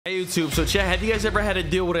Hey YouTube, so chat, have you guys ever had to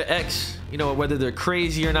deal with an ex, you know, whether they're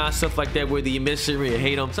crazy or not, stuff like that, whether you miss them or you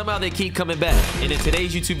hate them, somehow they keep coming back? And in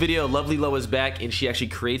today's YouTube video, lovely Lo is back and she actually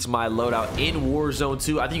creates my loadout in Warzone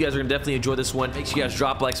 2. I think you guys are gonna definitely enjoy this one. Make sure you guys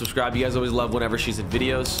drop a like, subscribe. You guys always love whenever she's in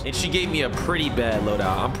videos. And she gave me a pretty bad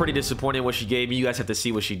loadout. I'm pretty disappointed in what she gave me. You guys have to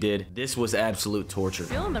see what she did. This was absolute torture.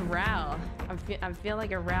 Feeling the row. I'm feeling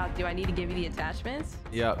like a row. Do I need to give you the attachments?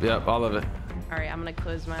 Yep, all of it. All right, I'm gonna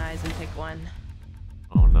close my eyes and pick one.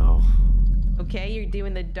 Oh no. Okay, you're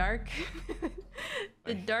doing the dark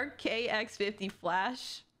the dark KX50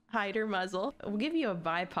 flash hider muzzle. We'll give you a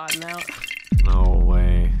bipod mount. No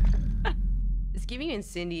way. It's giving you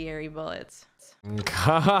incendiary bullets.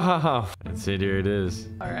 Incendiary it is.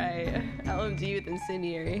 All right, LMG with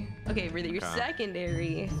incendiary. Okay, for your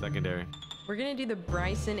secondary, we're gonna do the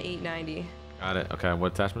Bryson 890. Got it. Okay,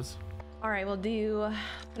 what attachments? All right, we'll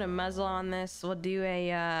put a muzzle on this. We'll do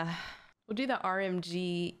the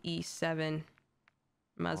RMG E7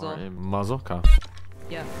 muzzle. Muzzle, okay.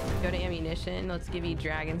 Yep. Go to ammunition. Let's give you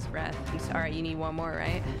Dragon's Breath. All right, you need one more,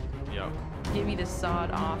 right? Yep. Give you the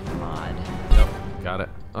sawed off mod. Yep. Got it.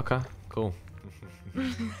 Okay. Cool.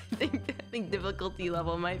 I think difficulty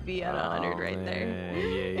level might be at 100 right there.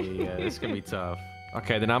 Yeah. This is gonna be tough.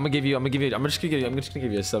 Okay, then I'm just gonna give you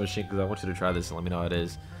a submachine because I want you to try this and let me know how it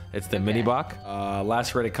is. It's the mini Bach,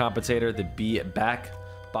 lacerated compensator, the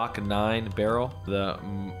Bach 9 barrel, the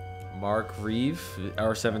Mark Reeve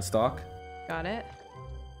R7 stock. Got it.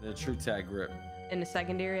 The True Tag grip. In the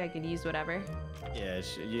secondary, I could use whatever.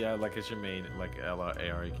 Yeah, like it's your main, like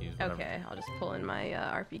AR, you can use whatever. Okay, I'll just pull in my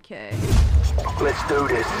RPK. Let's do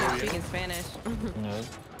this. I'm speaking Spanish. Yeah,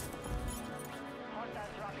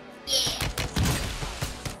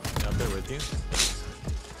 I'll be with you.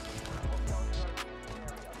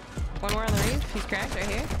 One more on the reef. He's cracked right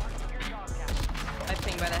here. I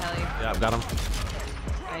pinged by the heli. Yeah, I've got him.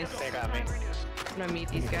 Nice. They got me. I'm gonna meet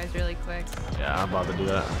these guys really quick. Yeah, I'm about to do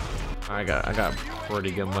that. I got pretty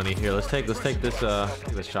good money here. Let's take this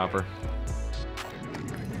chopper.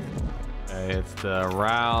 Okay, it's the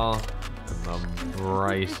Ral and the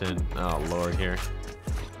Bryson. Oh Lord, here.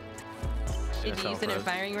 Did you use it in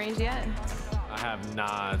firing range yet? I have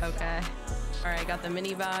not. Okay. All right, got the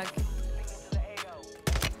mini Bog.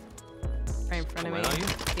 Right in front of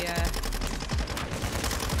me. Yeah.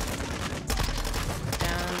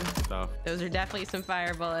 Down. Those are definitely some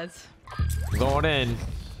fire bullets. Going in.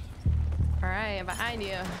 All right, I'm behind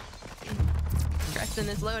you. Trusting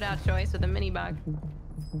this loadout choice with a mini Bog.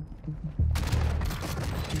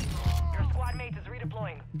 Your squad mate is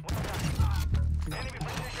redeploying. Enemy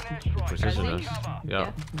precision airstrike. Precision us.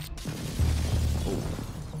 Yep.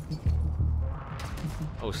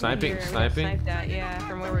 Oh, sniping. Sniped that, yeah,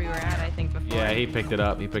 from where we were at, I think before. Yeah, he picked it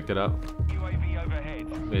up. UAV overhead.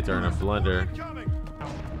 Let me turn a blender.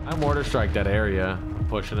 I mortar strike that area. I'm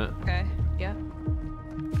pushing it. Okay. Yeah.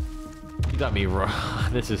 You got me wrong.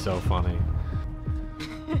 This is so funny.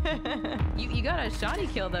 you got a shoddy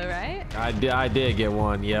kill though, right? I did get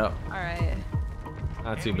one. Yep. All right.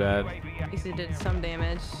 Not too bad. At least it did some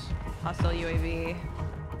damage. Hostile UAV.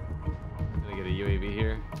 Gonna get a UAV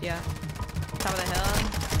here. Yeah. Top of the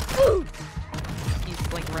hill. He's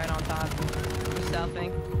like right on top. He's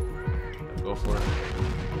stealthing. Go for it.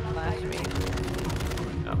 Flash me.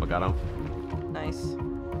 Yep, I got him. Nice.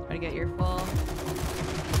 Try to get your full.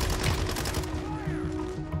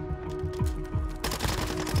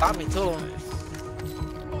 Got me too.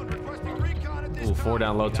 Ooh, 4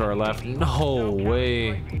 down low to our left. No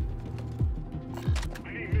way.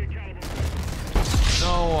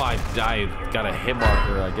 No, I got a hit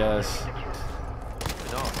marker, I guess.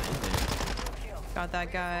 Got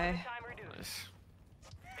that guy. Nice.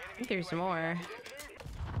 I think there's more.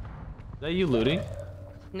 Is that you looting?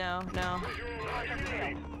 No.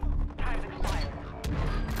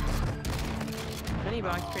 Mini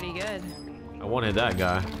box pretty good. I wanted that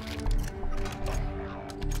guy.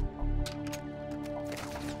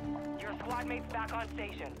 Your squad mate's back on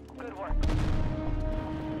station. Good work.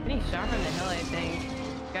 Getting shot from the hill, I think.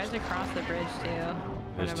 Guys across the bridge too.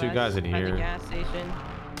 There's 2 guys in At here. the gas station.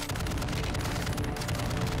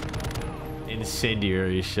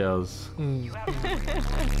 Incendiary shells.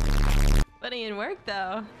 Putting in work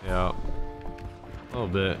though. Yeah. A little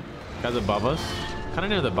bit. Guys above us. Kind of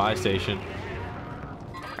near the buy station.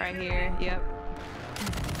 Right here. Yep.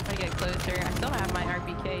 Try to get closer. I still don't have my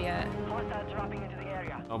RPK yet. Hostiles dropping into the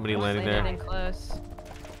area. Somebody landing there. Getting close.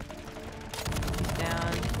 He's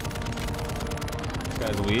down. This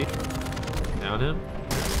guy's weak. Down him.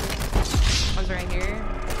 One's right here.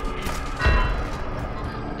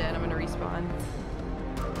 Dead. I'm gonna respawn.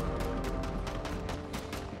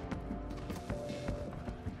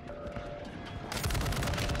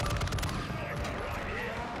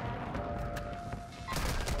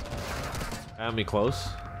 Am me close?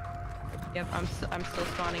 Yep, I'm still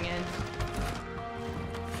spawning in.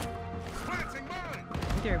 I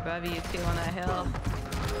think they're above you too on that hill.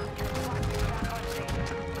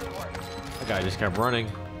 That guy just kept running. I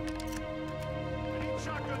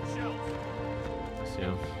see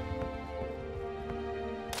him.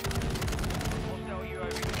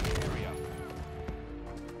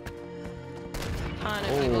 Ton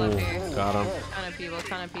of people up here. Got him.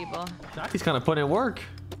 Ton of people. He's kind of putting in work.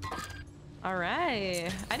 All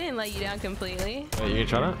right. I didn't let you down completely. Wait, you gonna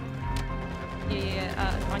try that?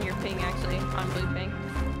 Yeah, on your ping actually, on blue ping.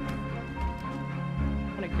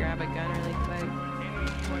 I'm gonna grab a gun really quick.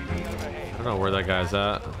 I don't know where that guy's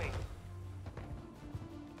at.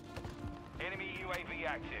 Enemy UAV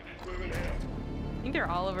active. I think they're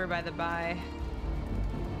all over by the buy.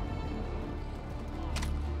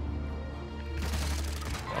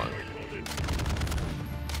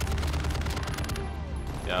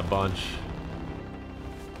 Yeah, a bunch.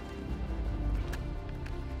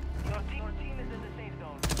 Your team is in the safe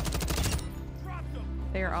zone.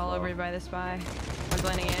 They are all over by this buy. One's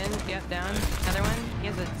landing in. Yep, down. Another one. He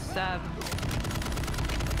has a sub.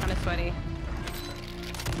 Kind of sweaty.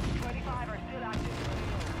 25 are still active.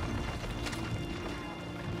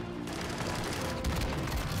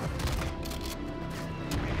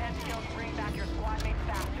 Revenge kills bring back your squad mates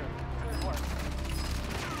faster. Good work.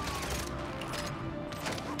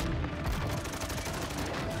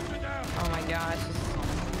 Oh my gosh.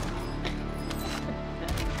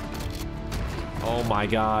 Oh my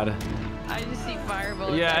god. I just see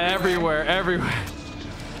fireballs. Yeah, everywhere.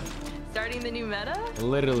 Starting the new meta?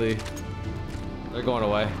 Literally. They're going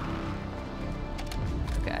away.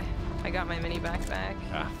 Okay. I got my mini backpack.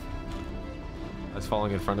 Yeah. That's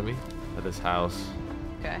falling in front of me at this house.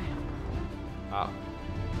 Okay. Ah.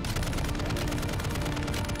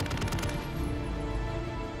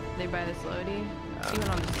 They buy this loadie. He went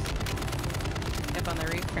on up on the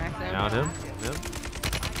roof, cracked them. Down him. Yep.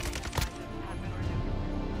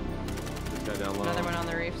 This guy down low. Another one on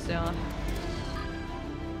the roof still.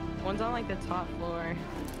 One's on like the top floor.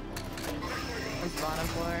 One's bottom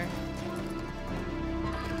floor.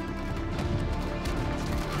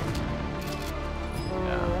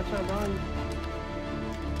 Yeah. That's not done.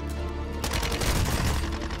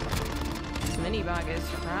 This mini bug is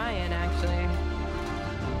frying actually.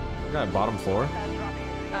 We got bottom floor.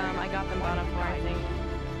 I got them bottom floor, I think.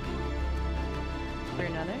 Is there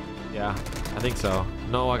another? Yeah, I think so.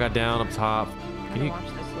 No, I got down up top. I'm Can gonna you watch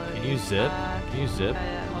this load. can you zip? Can you zip?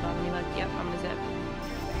 Hold on, let me look. Yep, I'm gonna zip.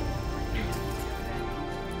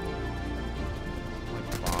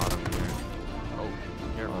 Bottom here. Oh,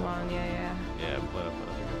 careful. Hold on, yeah. Yeah, put up.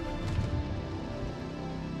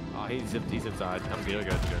 Oh, he's zipped. He's inside. I'm good.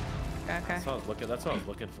 Good. Okay. That's what I was looking. That's what I was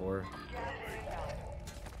looking for.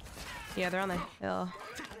 Yeah, they're on the hill.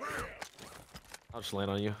 I'll just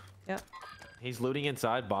land on you. Yep. He's looting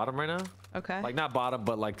inside bottom right now. Okay. Like not bottom,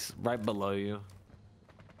 but like right below you.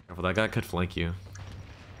 Careful, that guy could flank you.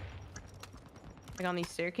 Like on these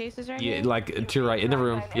staircases right Yeah, here? like to your right in the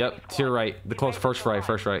room. Yep, to your right. The close first right.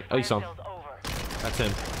 Oh, you saw him. That's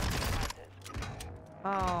him.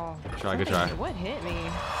 Oh. Good try. What hit me?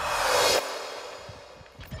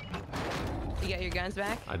 You got your guns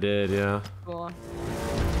back? I did, yeah. Cool.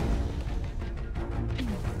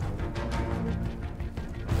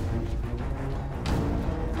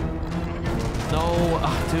 No,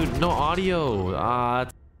 dude, no audio.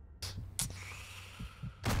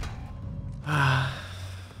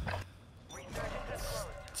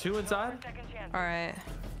 Two inside? All right.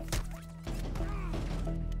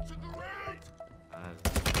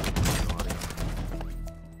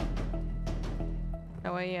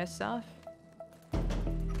 No way, yeah, stuff.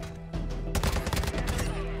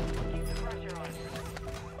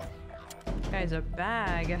 Guys, a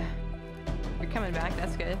bag. You're coming back,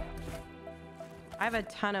 that's good. I have a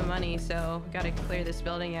ton of money, so gotta clear this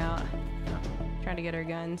building out. Trying to get our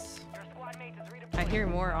guns. I hear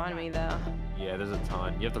more on me though. Yeah, there's a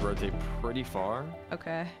ton. You have to rotate pretty far.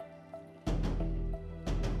 Okay. Try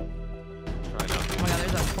not Oh my god,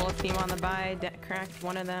 there's a full team on the buy. Cracked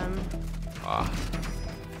one of them. Ah.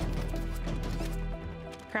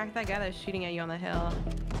 Cracked that guy that was shooting at you on the hill.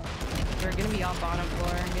 We're gonna be all bottom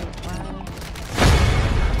floor. Getting flattened.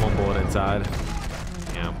 One bullet inside.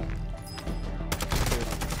 Yeah.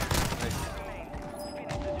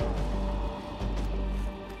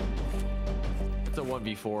 It's a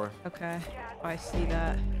 1v4. Okay. Oh, I see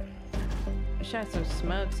that. I should have some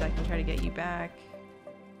smoke so I can try to get you back.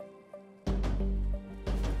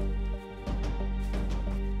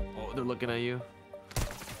 Oh, they're looking at you.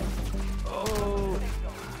 Oh.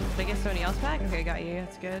 Did I get somebody else back? Okay, got you.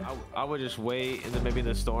 That's good. I would just wait and then maybe in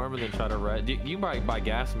the storm and then try to red. You can probably buy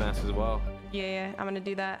gas masks as well. Yeah, I'm gonna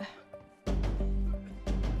do that.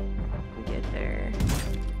 Get there.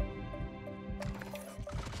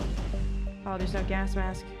 Oh, there's no gas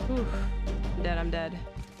mask. Whew. I'm dead. I'm dead.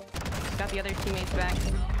 Got the other teammates back.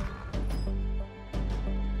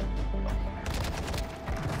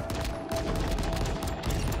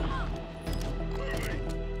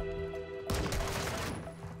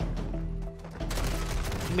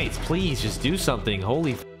 Teammates, please just do something.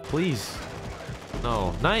 Holy, please.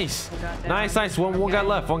 No, nice, nice, nice. One guy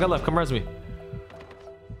left. One guy left. Come res me.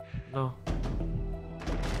 No.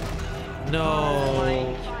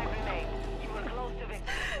 No.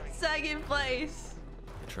 Second place.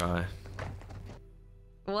 Try.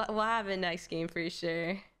 We'll have a next game for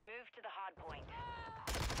sure. Move to the hard point.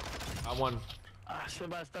 I won.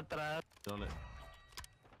 Done it.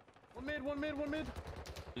 One mid, one mid, one mid.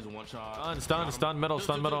 He's a one shot. Stun, middle,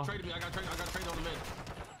 stun, middle. I got trade on the mid.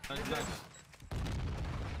 Nice. You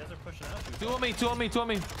guys are pushing out. Two on me, two on me, two on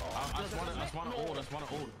me. I just want to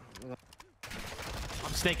hold.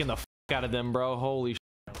 I'm snaking the f out of them, bro. Holy shit.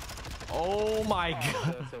 Oh my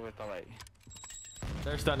god.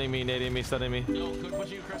 They're stunning me, nading me, stunning me. Yo, good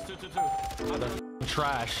pushing you, Chris. Two. Oh, they're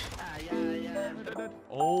trash.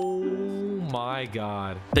 Oh my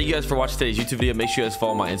god. Thank you guys for watching today's YouTube video. Make sure you guys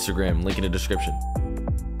follow my Instagram, link in the description.